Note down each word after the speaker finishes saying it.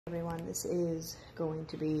Everyone, this is going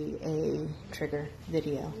to be a trigger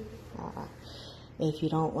video. If you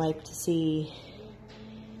don't like to see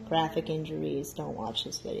graphic injuries, don't watch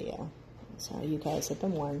this video. So you guys have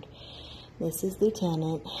been warned. This is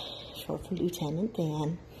Lieutenant, short for Lieutenant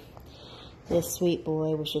Dan. This sweet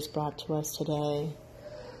boy was just brought to us today,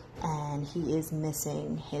 and he is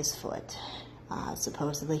missing his foot.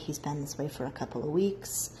 Supposedly he's been this way for a couple of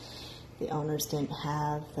weeks. The owners didn't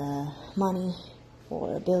have the money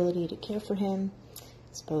or ability to care for him.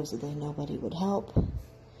 Supposedly nobody would help.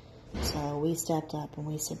 So we stepped up and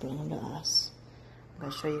we said, bring him to us. I'm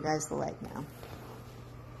going to show you guys the leg now.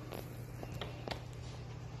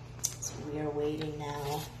 So we are waiting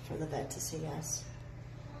now for the vet to see us,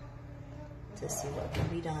 to see what can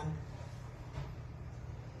be done.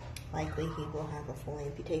 Likely he will have a full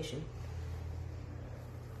amputation.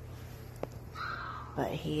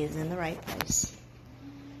 But he is in the right place.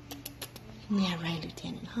 Yeah, right,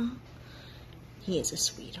 Lieutenant, huh? He is a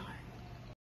sweetheart.